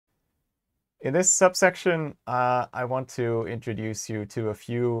In this subsection, I want to introduce you to a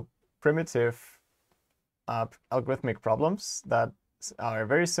few primitive algorithmic problems that are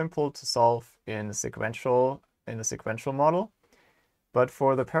very simple to solve in the sequential model. But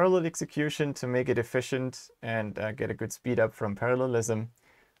for the parallel execution, to make it efficient and get a good speed up from parallelism,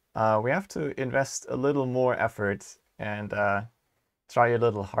 we have to invest a little more effort and try a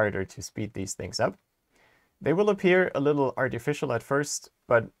little harder to speed these things up. They will appear a little artificial at first,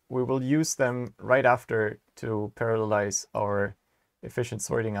 but we will use them right after to parallelize our efficient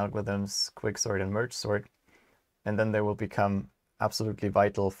sorting algorithms, quicksort and merge sort, and then they will become absolutely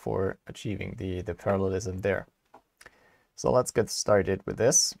vital for achieving the parallelism there. So let's get started with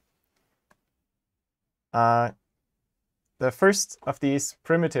this. The first of these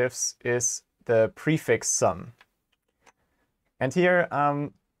primitives is the prefix sum. And here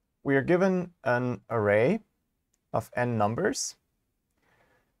we are given an array of n numbers.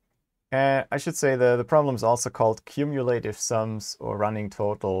 I should say the problem is also called cumulative sums or running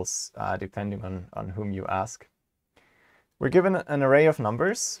totals, depending on whom you ask. We're given an array of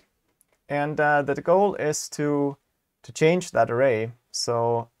numbers, and the goal is to change that array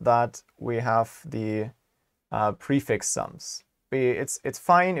so that we have the prefix sums. It's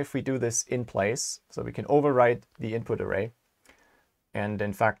fine if we do this in place, so we can override the input array. And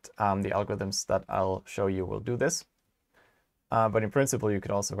in fact, the algorithms that I'll show you will do this. But in principle, you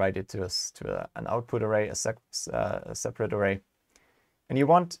could also write it to an output array, a separate array. And you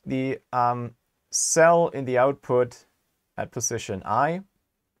want the cell in the output at position I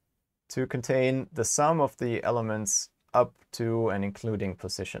to contain the sum of the elements up to and including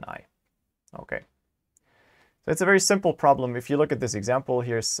position I. Okay. So it's a very simple problem. If you look at this example,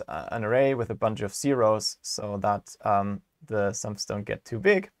 here's an array with a bunch of zeros so that the sums don't get too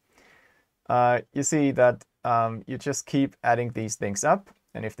big. You see that you just keep adding these things up.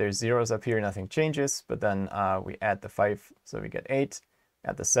 And if there's zeros up here, nothing changes. But then we add the 5, so we get 8.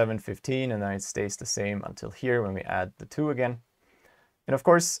 Add the 7, 15, and then it stays the same until here when we add the 2 again. And of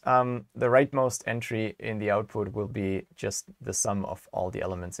course, the rightmost entry in the output will be just the sum of all the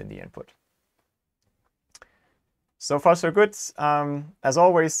elements in the input. So far, so good. As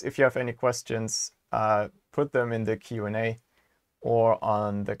always, if you have any questions, put them in the Q&A or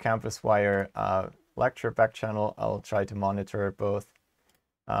on the Campus Wire lecture back channel. I'll try to monitor both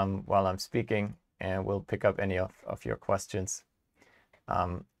while I'm speaking, and we'll pick up any of your questions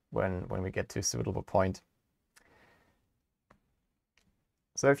when we get to a suitable point.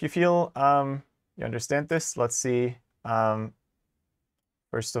 So if you feel you understand this, let's see,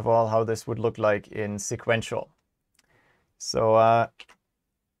 first of all, how this would look like in sequential. So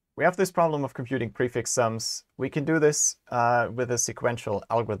we have this problem of computing prefix sums. We can do this with a sequential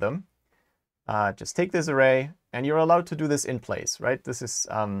algorithm. Just take this array, and you're allowed to do this in place, right? This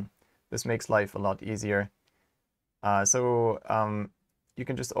makes life a lot easier. You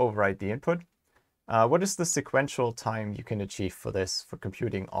can just overwrite the input. What is the sequential time you can achieve for this, for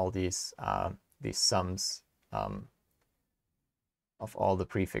computing all these sums of all the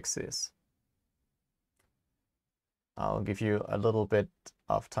prefixes? I'll give you a little bit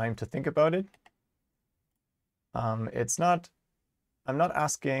of time to think about it. I'm not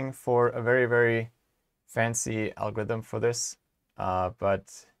asking for a very, very fancy algorithm for this,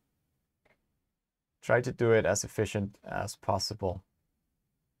 but try to do it as efficient as possible.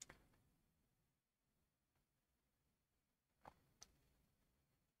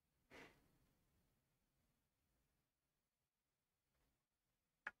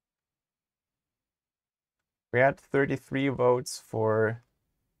 We had 33 votes for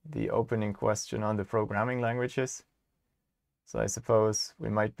the opening question on the programming languages. So I suppose we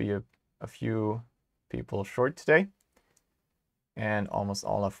might be a few people short today. And almost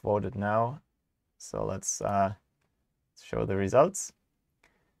all have voted now. So let's show the results.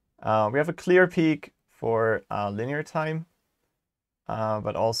 We have a clear peak for linear time,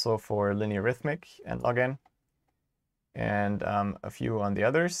 but also for linear arithmetic and log n, and a few on the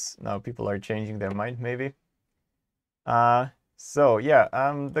others. Now people are changing their mind, maybe. So yeah,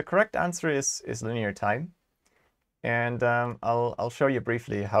 the correct answer is linear time. And I'll show you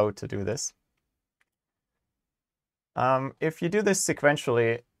briefly how to do this. If you do this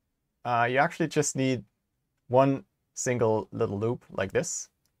sequentially, you actually just need one single little loop like this.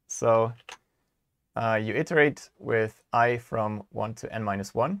 So you iterate with I from 1 to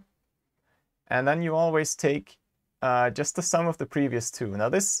n-1. And then you always take just the sum of the previous two. Now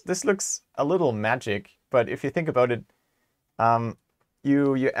this looks a little magic, but if you think about it,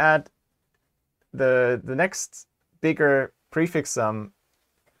 you add the next bigger prefix sum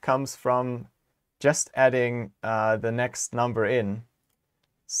comes from just adding the next number in.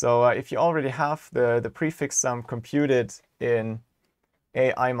 So if you already have the prefix sum computed in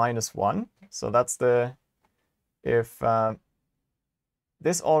ai minus 1, so that's if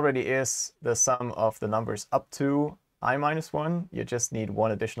this already is the sum of the numbers up to I minus 1, you just need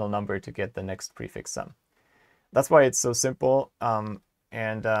one additional number to get the next prefix sum. That's why it's so simple.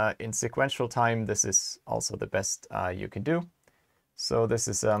 And in sequential time, this is also the best you can do. So this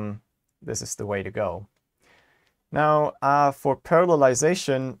is the way to go. Now, for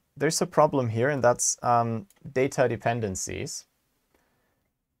parallelization, there's a problem here, and that's data dependencies.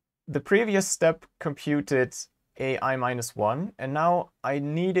 The previous step computed ai minus 1, and now I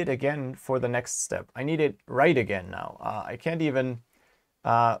need it again for the next step. I need it right again now. I can't even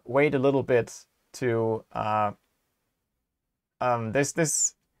wait a little bit to... I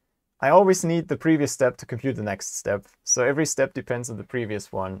always need the previous step to compute the next step. So every step depends on the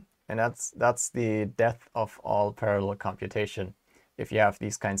previous one. And that's the death of all parallel computation if you have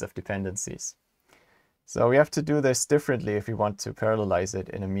these kinds of dependencies. So we have to do this differently if we want to parallelize it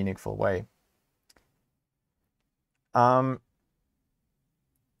in a meaningful way. To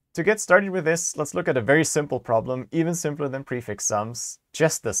get started with this, let's look at a very simple problem, even simpler than prefix sums,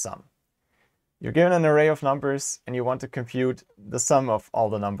 just the sum. You're given an array of numbers and you want to compute the sum of all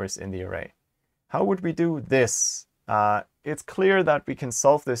the numbers in the array. How would we do this? It's clear that we can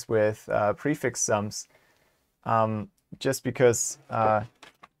solve this with prefix sums just because the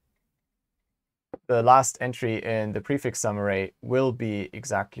last entry in the prefix sum array will be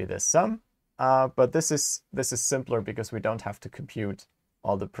exactly this sum. But this is simpler because we don't have to compute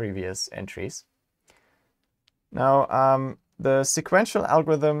all the previous entries. Now, the sequential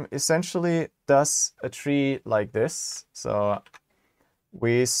algorithm essentially does a tree like this. So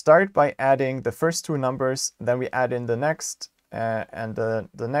we start by adding the first two numbers, then we add in the next and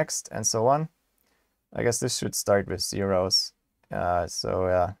the next, and so on. I guess this should start with zeros. This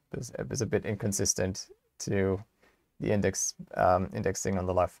is a bit inconsistent to the indexing on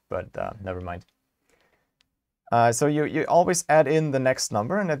the left, but never mind. So you always add in the next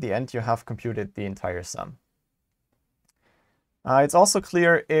number, and at the end you have computed the entire sum. It's also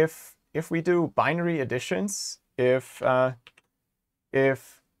clear if we do binary additions, if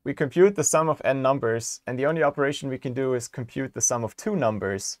we compute the sum of n numbers, and the only operation we can do is compute the sum of two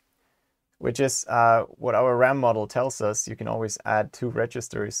numbers, which is what our RAM model tells us. You can always add two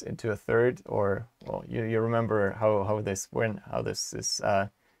registers into a third, or well, you remember how this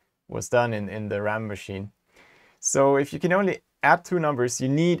was done in the RAM machine. So if you can only add two numbers, you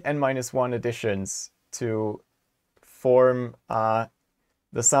need n-1 additions to form the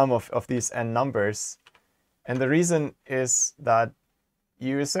sum of these n numbers. And the reason is that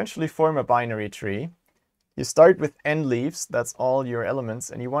you essentially form a binary tree. You start with n leaves, that's all your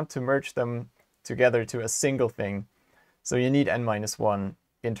elements, and you want to merge them together to a single thing. So you need n-1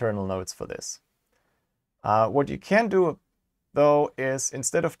 internal nodes for this. What you can do, though, is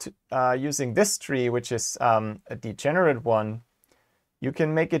instead of using this tree, which is a degenerate one, you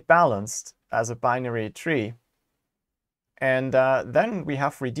can make it balanced as a binary tree. And then we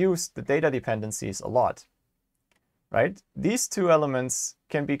have reduced the data dependencies a lot, right? These two elements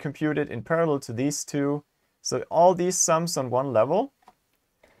can be computed in parallel to these two. So all these sums on one level,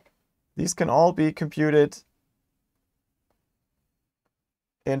 these can all be computed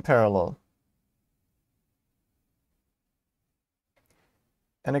in parallel.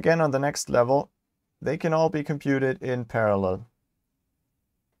 And again, on the next level, they can all be computed in parallel.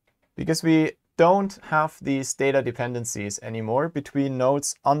 Because we don't have these data dependencies anymore between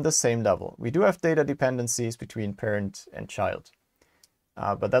nodes on the same level. We do have data dependencies between parent and child,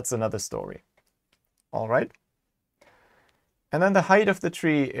 but that's another story. All right. And then the height of the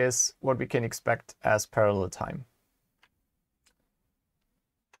tree is what we can expect as parallel time.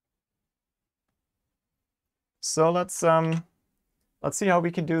 So let's see how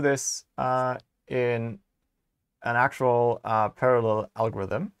we can do this in an actual parallel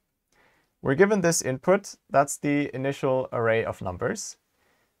algorithm. We're given this input, that's the initial array of numbers.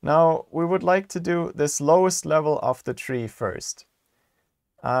 Now we would like to do this lowest level of the tree first.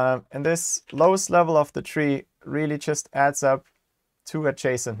 And this lowest level of the tree really just adds up two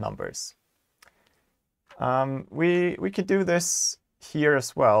adjacent numbers. We could do this here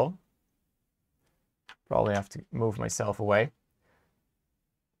as well. Probably have to move myself away.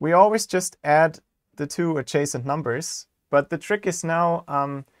 We always just add the two adjacent numbers, but the trick is now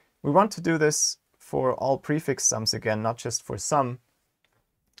we want to do this for all prefix sums again, not just for sum.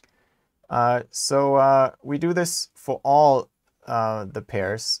 So we do this for all the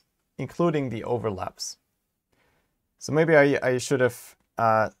pairs, including the overlaps. So maybe I should have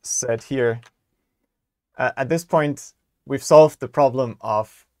said here, at this point, we've solved the problem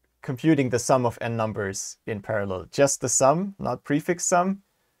of computing the sum of n numbers in parallel. Just the sum, not prefix sum.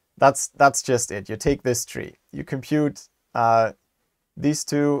 That's just it. You take this tree, you compute these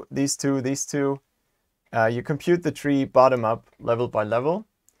two, these two, these two. You compute the tree bottom up, level by level.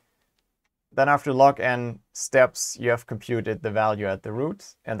 Then after log n steps, you have computed the value at the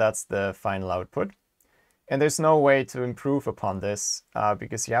root, and that's the final output. And there's no way to improve upon this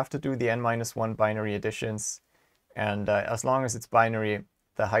because you have to do the n-1 binary additions. And as long as it's binary,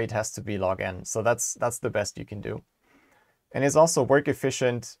 the height has to be log n. So that's the best you can do. And it's also work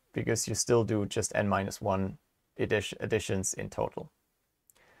efficient because you still do just n-1 additions in total.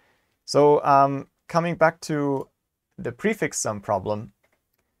 So coming back to the prefix sum problem,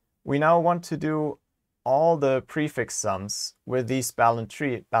 we now want to do all the prefix sums with these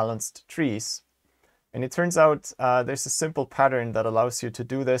balanced trees. And it turns out there's a simple pattern that allows you to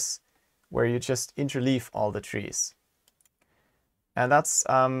do this, where you just interleave all the trees. And that's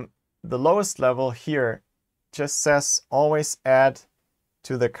the lowest level here just says always add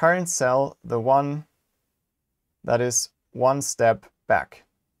to the current cell the one that is one step back.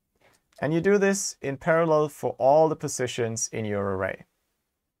 And you do this in parallel for all the positions in your array.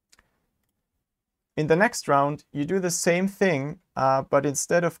 In the next round, you do the same thing, but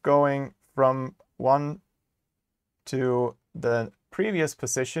instead of going from 1 to the previous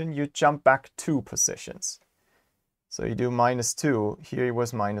position, you jump back 2 positions. So you do -2, here it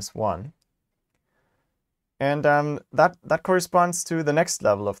was -1. And that corresponds to the next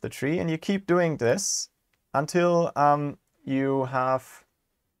level of the tree, and you keep doing this until you have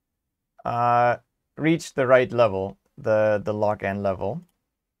reached the right level, the log n level.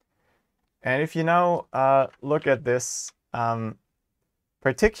 And if you now look at this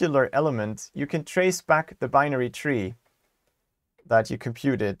particular element, you can trace back the binary tree that you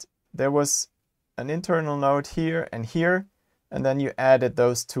computed. There was an internal node here, and then you added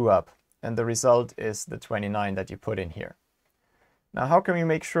those two up. And the result is the 29 that you put in here. Now, how can we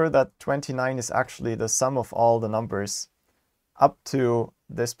make sure that 29 is actually the sum of all the numbers up to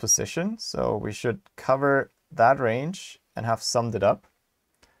this position? So we should cover that range and have summed it up.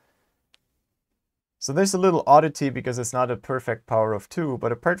 So there's a little oddity because it's not a perfect power of 2,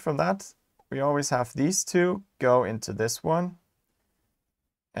 but apart from that, we always have these two go into this one,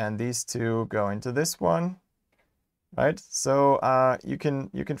 and these two go into this one, right? So you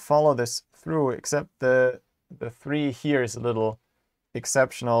can follow this through, except the 3 here is a little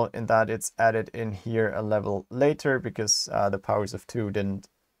exceptional in that it's added in here a level later because the powers of 2 didn't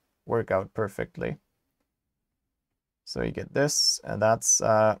work out perfectly. So you get this, and that's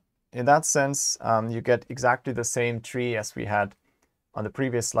in that sense, you get exactly the same tree as we had on the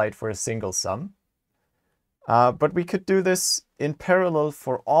previous slide for a single sum. But we could do this in parallel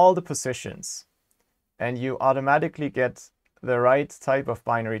for all the positions, and you automatically get the right type of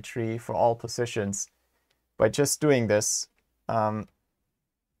binary tree for all positions by just doing this.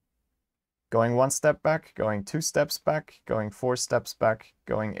 Going 1 step back, going 2 steps back, going 4 steps back,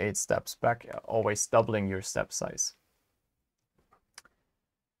 going 8 steps back, always doubling your step size.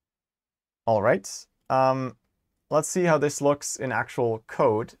 All right, let's see how this looks in actual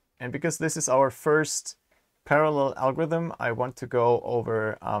code. And because this is our first parallel algorithm, I want to go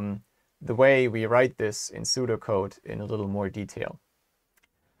over the way we write this in pseudocode in a little more detail.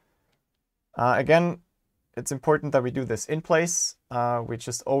 Again, it's important that we do this in place. We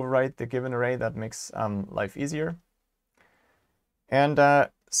just overwrite the given array. That makes life easier. And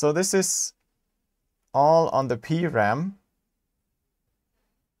so this is all on the PRAM.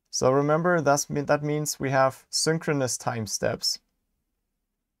 So remember, that means we have synchronous time steps.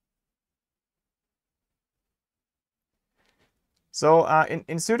 So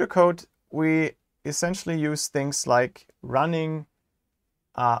in pseudocode, we essentially use things like running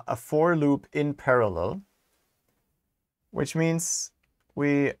a for loop in parallel, which means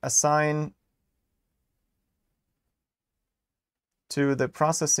we assign to the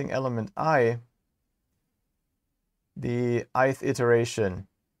processing element I the ith iteration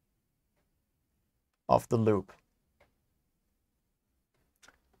of the loop.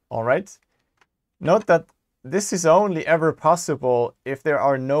 All right. Note that this is only ever possible if there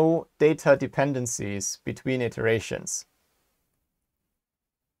are no data dependencies between iterations.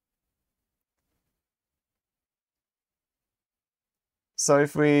 So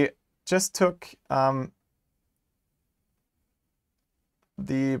if we just took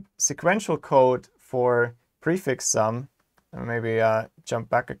the sequential code for prefix sum, and maybe jump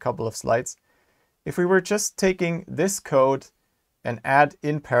back a couple of slides. If we were just taking this code and add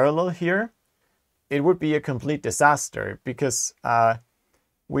in parallel here, it would be a complete disaster because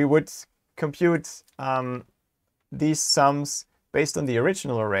we would compute these sums based on the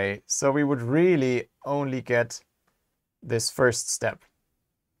original array, so we would really only get this first step.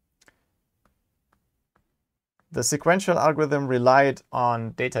 The sequential algorithm relied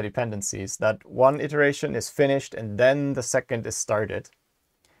on data dependencies, that one iteration is finished and then the second is started.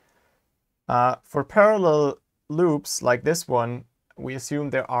 For parallel loops like this one, we assume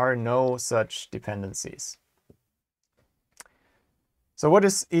there are no such dependencies. So what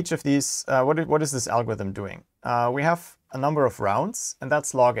is each of these, what is this algorithm doing? We have a number of rounds, and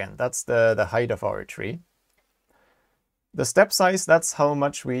that's log n. That's the height of our tree. The step size, that's how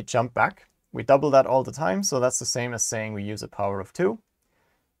much we jump back. We double that all the time, so that's the same as saying we use a power of 2.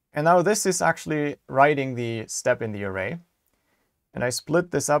 And now this is actually writing the step in the array. And I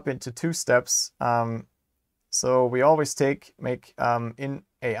split this up into 2 steps. So we always make in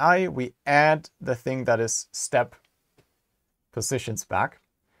AI, we add the thing that is step positions back.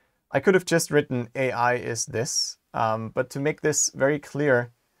 I could have just written AI is this, but to make this very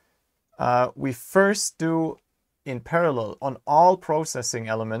clear, we first do in parallel on all processing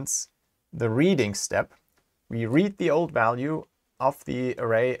elements the reading step. We read the old value of the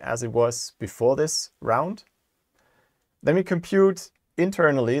array as it was before this round. Then we compute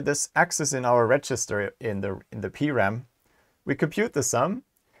internally this access in our register in the PRAM. We compute the sum,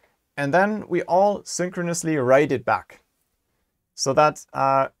 and then we all synchronously write it back, so that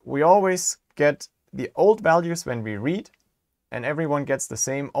we always get the old values when we read, and everyone gets the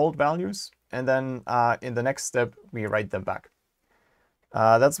same old values, and then in the next step we write them back.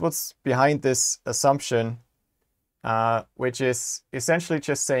 That's what's behind this assumption, which is essentially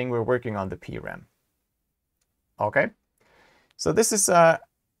just saying we're working on the PRAM. Okay, so this is a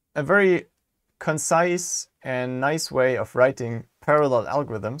very concise and nice way of writing parallel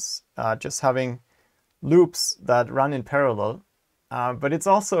algorithms, just having loops that run in parallel. But it's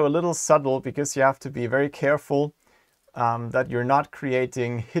also a little subtle because you have to be very careful that you're not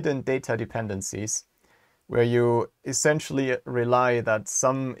creating hidden data dependencies, where you essentially rely that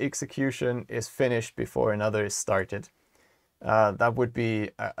some execution is finished before another is started. That would be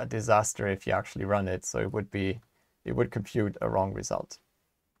a disaster if you actually run it. So it would compute a wrong result.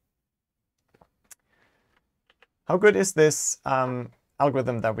 How good is this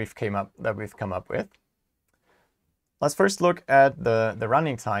algorithm that we've come up with? Let's first look at the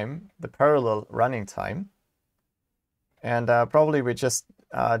running time, the parallel running time. And probably we just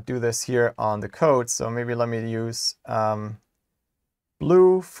do this here on the code. So maybe let me use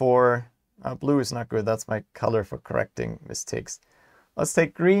blue for, blue is not good. That's my color for correcting mistakes. Let's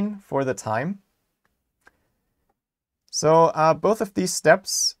take green for the time. So both of these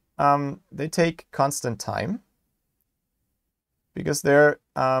steps, they take constant time, because they're,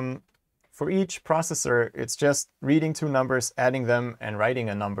 for each processor, it's just reading 2 numbers, adding them, and writing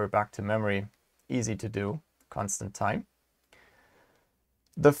a number back to memory. Easy to do, constant time.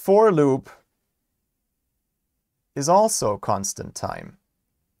 The for loop is also constant time.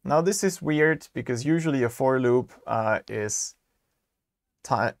 Now this is weird because usually a for loop is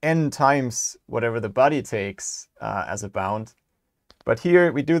n times whatever the body takes as a bound. But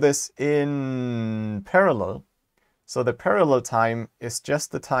here we do this in parallel. So the parallel time is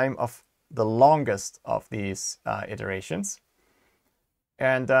just the time of the longest of these iterations.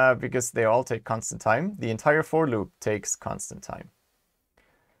 And because they all take constant time, the entire for loop takes constant time.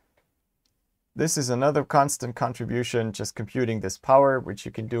 This is another constant contribution, just computing this power, which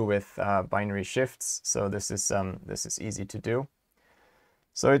you can do with binary shifts. So this is easy to do.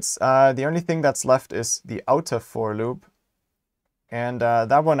 So it's the only thing that's left is the outer for loop, and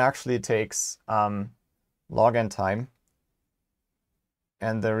that one actually takes log n time.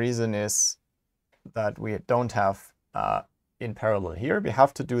 And the reason is that we don't have in parallel here. We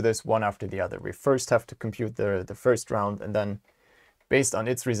have to do this one after the other. We first have to compute the first round, and then based on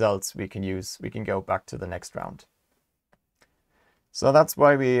its results, we can go back to the next round. So that's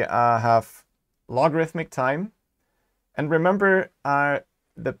why we have logarithmic time. And remember, the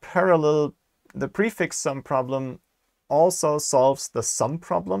prefix sum problem also solves the sum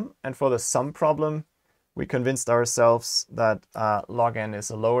problem. And for the sum problem, we convinced ourselves that log n is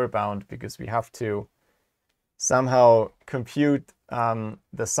a lower bound because we have to somehow compute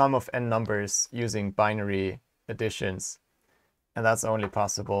the sum of n numbers using binary additions. And that's only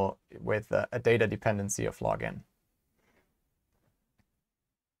possible with a data dependency of log n.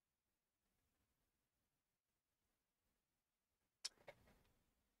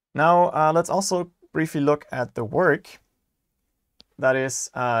 Now let's also briefly look at the work. That is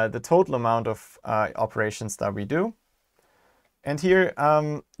the total amount of operations that we do. And here,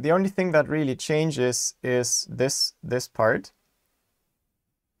 the only thing that really changes is this part.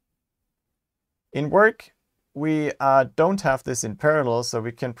 In work, we don't have this in parallel, so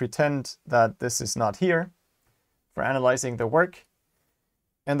we can pretend that this is not here for analyzing the work.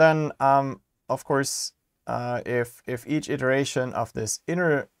 And then, of course, if each iteration of this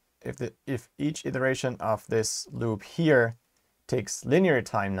if each iteration of this loop here takes linear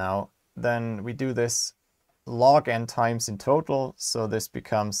time now, then we do this log n times in total, so this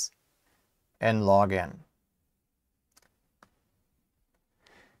becomes n log n.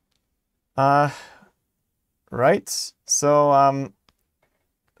 Right, so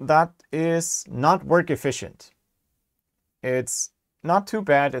that is not work efficient. It's not too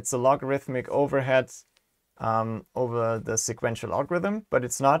bad. It's a logarithmic overhead over the sequential algorithm, but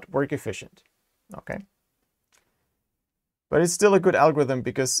it's not work efficient. Okay. But it's still a good algorithm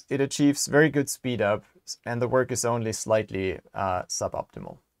because it achieves very good speed up and the work is only slightly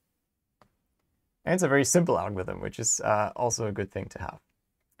suboptimal. And it's a very simple algorithm, which is also a good thing to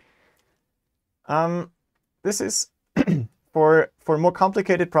have. This is for more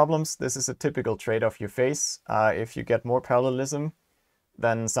complicated problems, this is a typical trade-off you face. If you get more parallelism,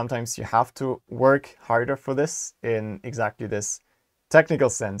 then sometimes you have to work harder for this in exactly this technical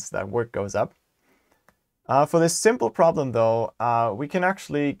sense that work goes up. For this simple problem, though, we can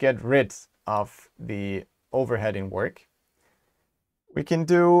actually get rid of the overhead in work. We can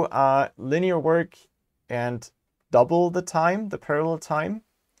do linear work and double the time, the parallel time.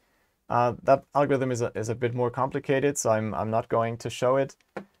 That algorithm is a bit more complicated, so I'm not going to show it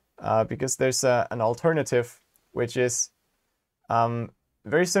because there's an alternative, which is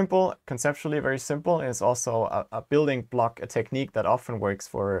very simple, conceptually very simple, and it's also a building block, a technique that often works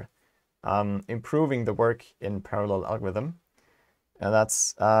for improving the work in parallel algorithm. And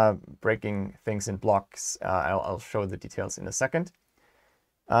that's breaking things in blocks. I'll show the details in a second.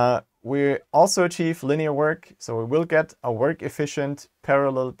 We also achieve linear work, so we will get a work-efficient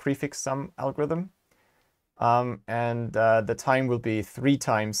parallel prefix sum algorithm. And the time will be 3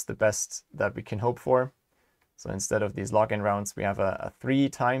 times the best that we can hope for. So instead of these log n rounds, we have a 3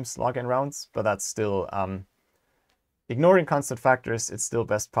 times log n rounds, but that's still, ignoring constant factors, it's still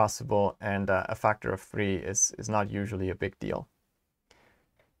best possible, and a factor of 3 is not usually a big deal.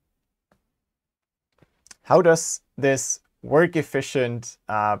 How does this work-efficient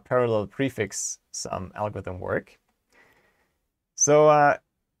parallel prefix sum algorithm work? So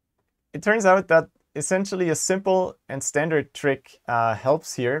it turns out that essentially a simple and standard trick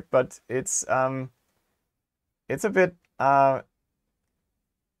helps here, but it's a bit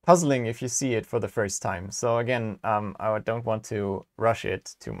puzzling if you see it for the first time. So again, I don't want to rush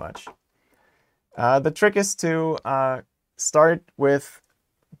it too much. The trick is to start with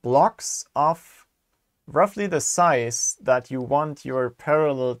blocks of roughly the size that you want your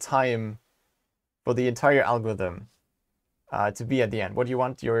parallel time for the entire algorithm to be at the end. What do you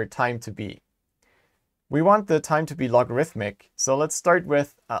want your time to be? We want the time to be logarithmic, so let's start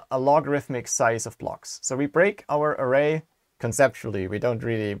with a logarithmic size of blocks. So we break our array conceptually. We don't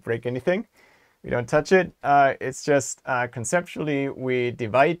really break anything. We don't touch it. It's just conceptually we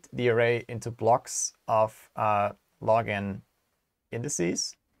divide the array into blocks of log n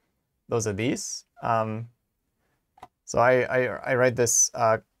indices. Those are these. So I write this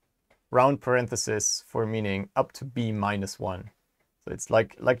round parenthesis for meaning up to b minus 1. So it's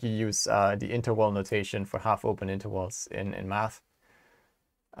like you use the interval notation for half-open intervals in math.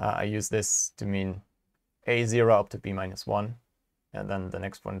 I use this to mean a0 up to b minus 1, and then the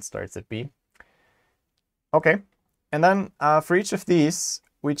next one starts at b. Okay, and then for each of these,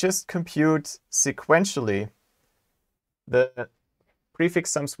 we just compute sequentially the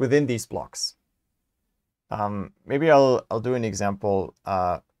prefix sums within these blocks. Maybe I'll do an example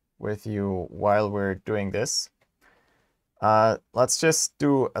with you while we're doing this. Let's just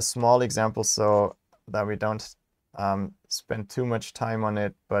do a small example so that we don't spend too much time on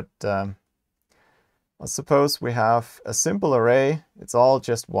it. But let's suppose we have a simple array. It's all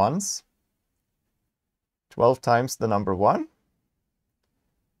just ones. 12 times the number 1.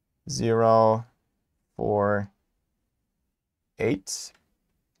 0, 4, 8.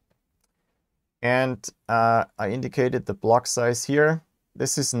 And I indicated the block size here.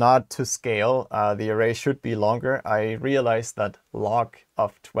 This is not to scale. The array should be longer. I realized that log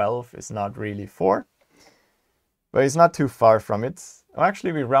of 12 is not really 4, but it's not too far from it. Oh,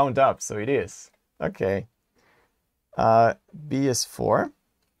 actually, we round up, so it is. Okay. B is 4.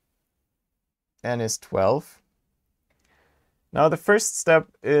 N is 12. Now the first step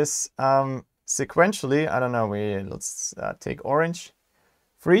is sequentially, I don't know, let's take orange.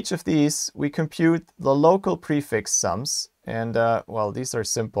 For each of these, we compute the local prefix sums, and well, these are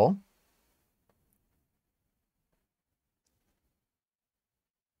simple.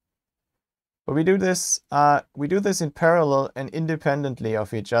 But we do this in parallel and independently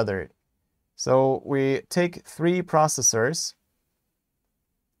of each other. So we take 3 processors.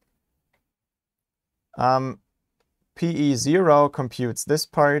 PE0 computes this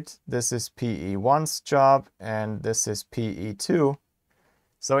part. This is PE1's job, and this is PE2.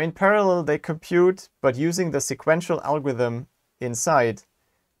 So in parallel, they compute, but using the sequential algorithm inside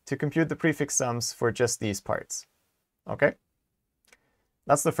to compute the prefix sums for just these parts. Okay?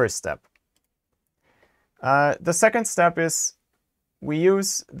 That's the first step. The second step is we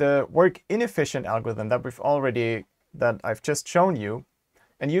use the work inefficient algorithm that I've just shown you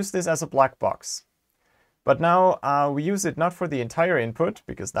and use this as a black box. But now we use it not for the entire input,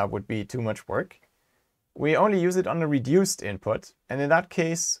 because that would be too much work. We only use it on a reduced input, and in that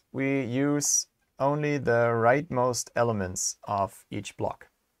case, we use only the rightmost elements of each block.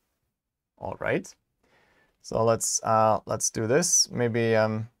 All right. So let's do this. Maybe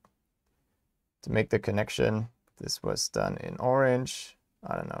to make the connection, this was done in orange.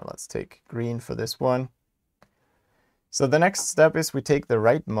 I don't know. Let's take green for this one. So the next step is we take the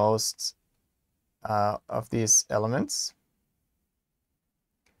rightmost of these elements.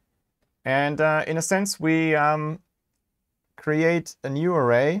 And in a sense, we create a new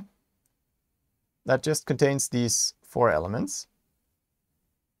array that just contains these 4 elements.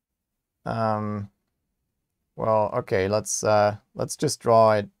 Well, okay, let's just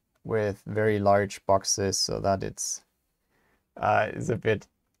draw it with very large boxes so that it's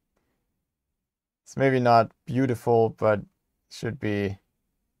maybe not beautiful, but should be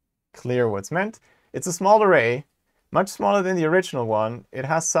clear what's meant. It's a small array, much smaller than the original one. It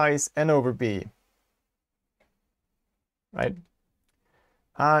has size n/b. Right?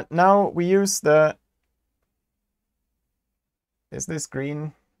 Now we use the... Is this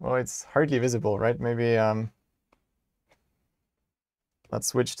green? Well, it's hardly visible, right? Maybe let's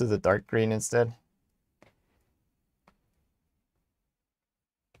switch to the dark green instead.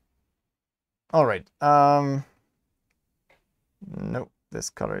 All right. Nope, this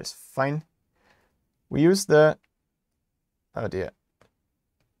color is fine. We use the... Oh dear.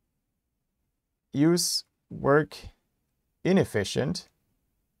 Use work inefficient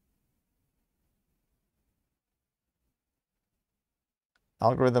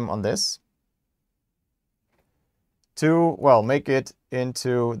algorithm on this to, well, make it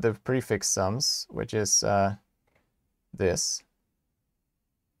into the prefix sums, which is this.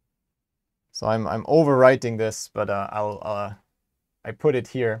 So I'm overwriting this, but I put it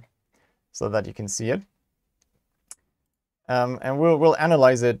here so that you can see it. And we'll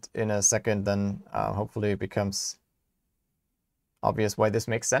analyze it in a second, then hopefully it becomes obvious why this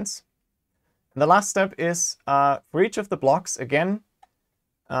makes sense. And the last step is for each of the blocks, again,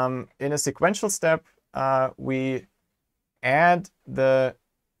 in a sequential step, we add the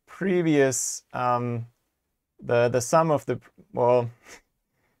previous, the sum of the, well,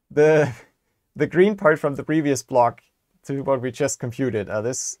 the green part from the previous block to what we just computed.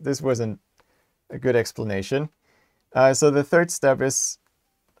 This wasn't a good explanation. So the third step is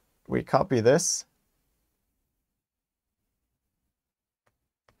we copy this.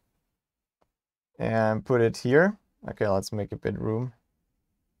 And put it here. Okay, let's make a bit room.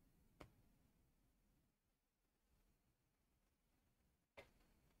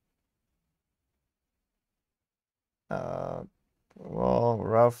 Well,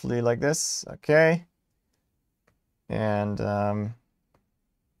 roughly like this. Okay. And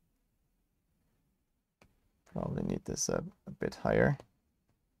probably need this a bit higher.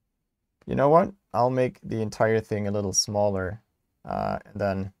 You know what? I'll make the entire thing a little smaller, and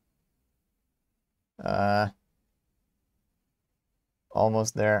then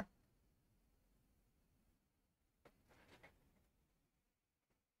almost there.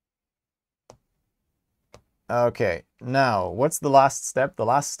 Okay, now what's the last step? The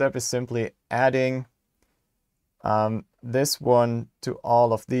last step is simply adding this one to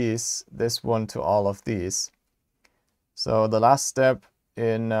all of these, this one to all of these. So the last step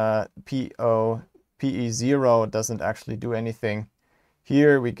in PE0 doesn't actually do anything.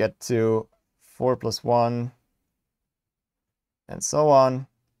 Here we get to 4 plus 1 and so on.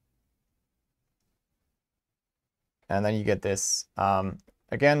 And then you get this.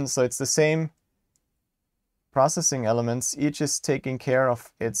 Again, so it's the same processing elements. Each is taking care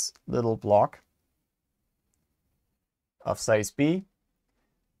of its little block of size B.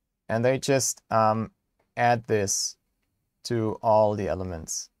 And they just add this to all the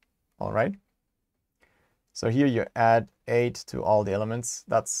elements. All right. So here you add 8 to all the elements.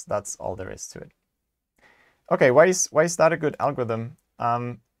 That's all there is to it. Okay, why is that a good algorithm?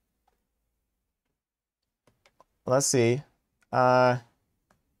 Let's see. Let's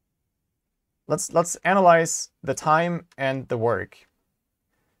let's analyze the time and the work.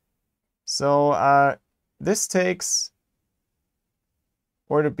 So this takes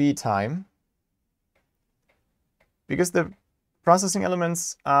order B time, because the processing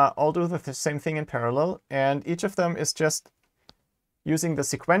elements all do the same thing in parallel, and each of them is just using the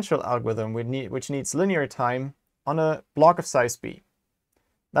sequential algorithm which needs linear time on a block of size B.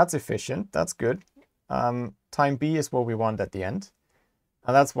 That's efficient, that's good. Time B is what we want at the end.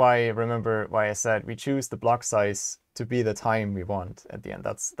 And that's why, remember why I said we choose the block size to be the time we want at the end.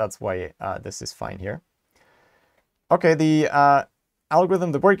 That's why this is fine here. Okay, the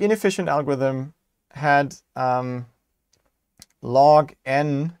algorithm, the work inefficient algorithm, had log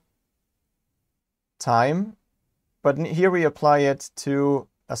n time, but here we apply it to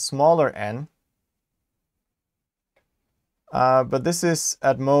a smaller n. But this is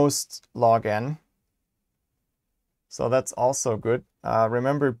at most log n. So that's also good.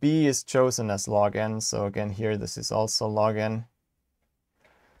 Remember, B is chosen as log n. So again, here, this is also log n.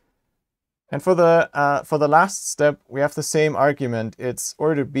 And for the last step, we have the same argument. It's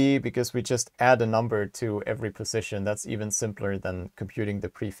order B because we just add a number to every position. That's even simpler than computing the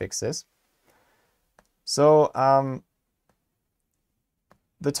prefixes. So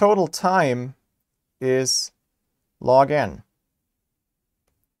the total time is log n.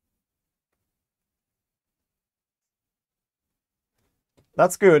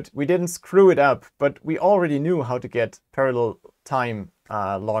 That's good. We didn't screw it up, but we already knew how to get parallel time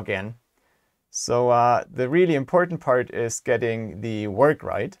log n. So the really important part is getting the work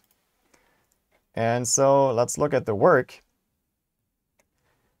right. And so let's look at the work.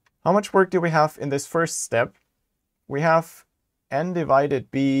 How much work do we have in this first step? We have n divided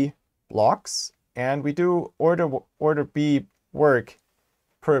b blocks, and we do order b work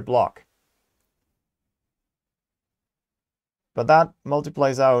per block. But that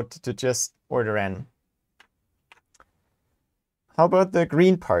multiplies out to just order n. How about the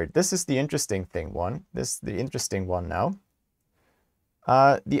green part? This is the interesting one. This is the interesting one now.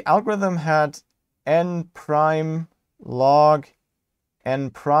 The algorithm had n prime log n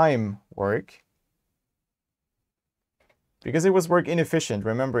prime work. Because it was work inefficient,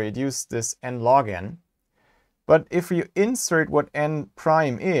 remember, it used this n log n. But if you insert what n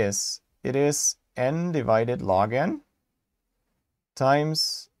prime is, it is n divided log n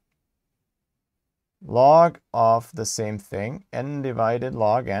times log of the same thing, n divided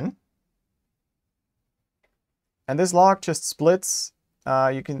log n. And this log just splits.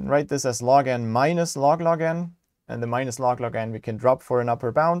 You can write this as log n minus log n, and the minus log n we can drop for an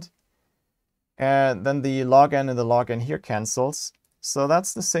upper bound. And then the log n and the log n here cancels. So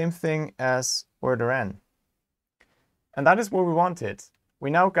that's the same thing as order n. And that is what we wanted.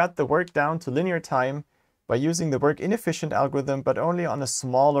 We now got the work down to linear time by using the work inefficient algorithm, but only on a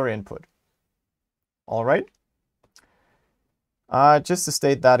smaller input. All right. Just to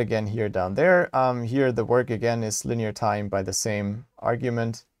state that again here down there, here the work again is linear time by the same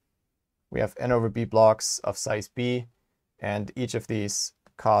argument. We have n over b blocks of size b, and each of these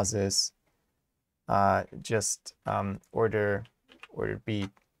causes just order b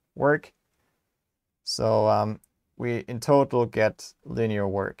work. So we in total get linear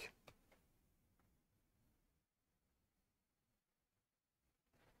work.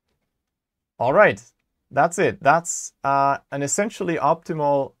 All right, that's it. That's an essentially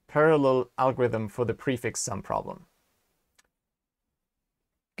optimal parallel algorithm for the prefix sum problem.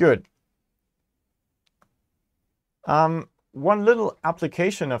 Good. One little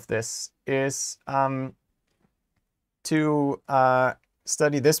application of this is to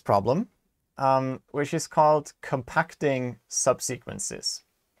study this problem, which is called compacting subsequences.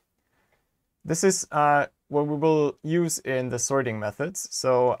 This is what we will use in the sorting methods.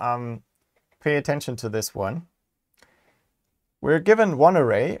 So pay attention to this one. We're given one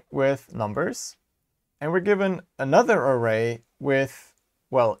array with numbers, and we're given another array with,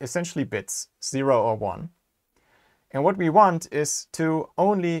 well, essentially bits, 0 or 1. And what we want is to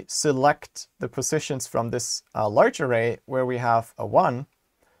only select the positions from this large array where we have a 1,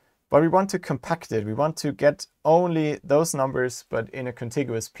 but we want to compact it. We want to get only those numbers, but in a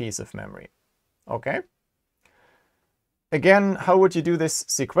contiguous piece of memory. Okay? Again, how would you do this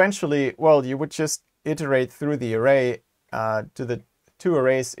sequentially? Well, you would just iterate through the array to the two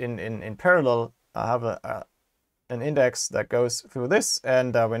arrays in parallel, have an index that goes through this,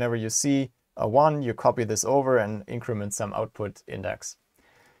 and whenever you see a 1, you copy this over and increment some output index.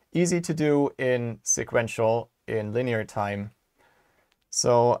 Easy to do in sequential, in linear time.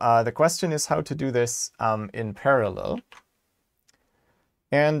 So the question is how to do this in parallel.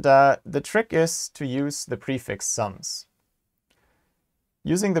 And the trick is to use the prefix sums.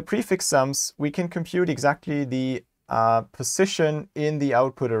 Using the prefix sums, we can compute exactly the position in the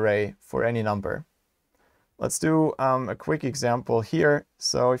output array for any number. Let's do a quick example here.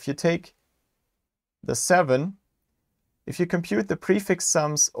 So if you take the 7, if you compute the prefix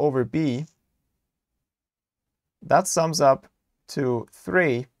sums over b, that sums up to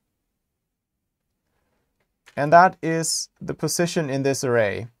 3. And that is the position in this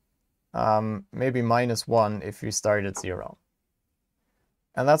array, maybe -1 if we start at 0.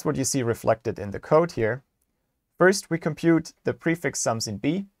 And that's what you see reflected in the code here. First, we compute the prefix sums in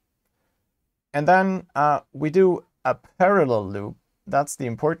b. And then we do a parallel loop. That's the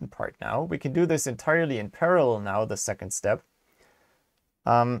important part now. We can do this entirely in parallel now, the second step.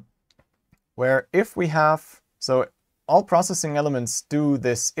 Where if we have, so all processing elements do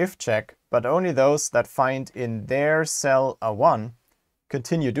this if check, but only those that find in their cell a 1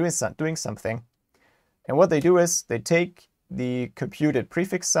 continue doing something. And what they do is they take the computed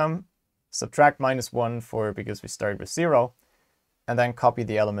prefix sum, subtract -1 because we started with 0, and then copy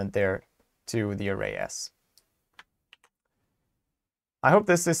the element there to the array S. I hope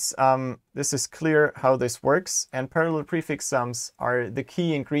this is clear how this works, and parallel prefix sums are the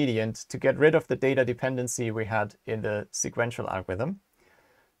key ingredient to get rid of the data dependency we had in the sequential algorithm.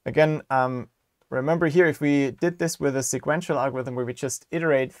 Again, remember here, if we did this with a sequential algorithm where we just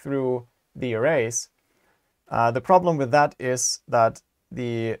iterate through the arrays, the problem with that is that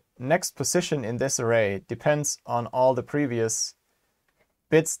the next position in this array depends on all the previous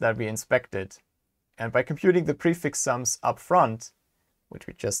bits that we inspected. And by computing the prefix sums up front, which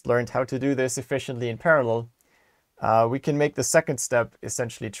we just learned how to do this efficiently in parallel, we can make the second step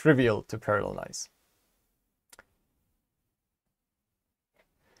essentially trivial to parallelize.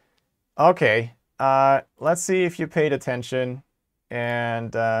 Okay, let's see if you paid attention.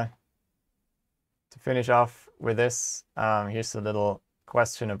 And to finish off with this, here's a little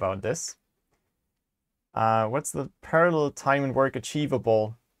question about this. What's the parallel time and work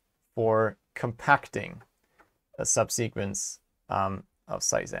achievable for compacting a subsequence of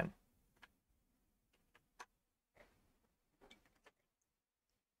size n?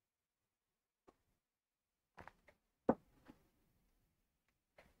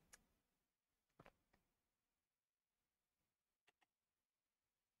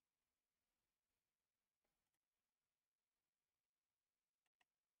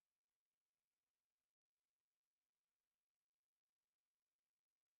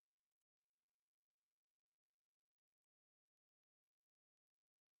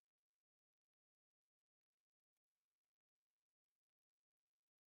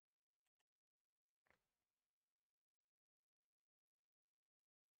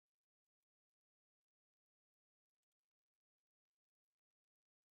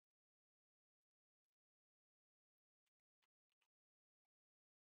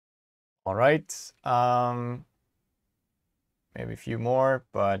 All right, maybe a few more,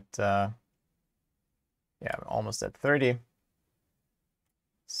 but yeah, we're almost at 30.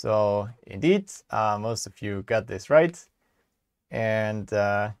 So indeed, most of you got this right. And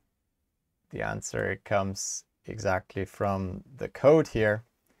the answer comes exactly from the code here.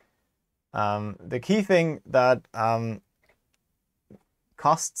 The key thing that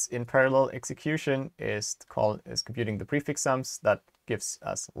costs in parallel execution is computing the prefix sums. That gives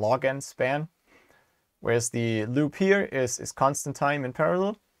us log n span, whereas the loop here is constant time in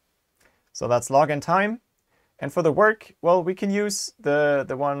parallel. So that's log n time. And for the work, well, we can use the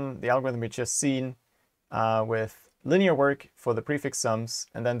algorithm we just seen with linear work for the prefix sums,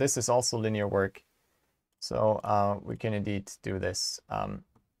 and then this is also linear work. So we can indeed do this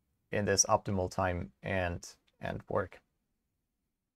in this optimal time and work.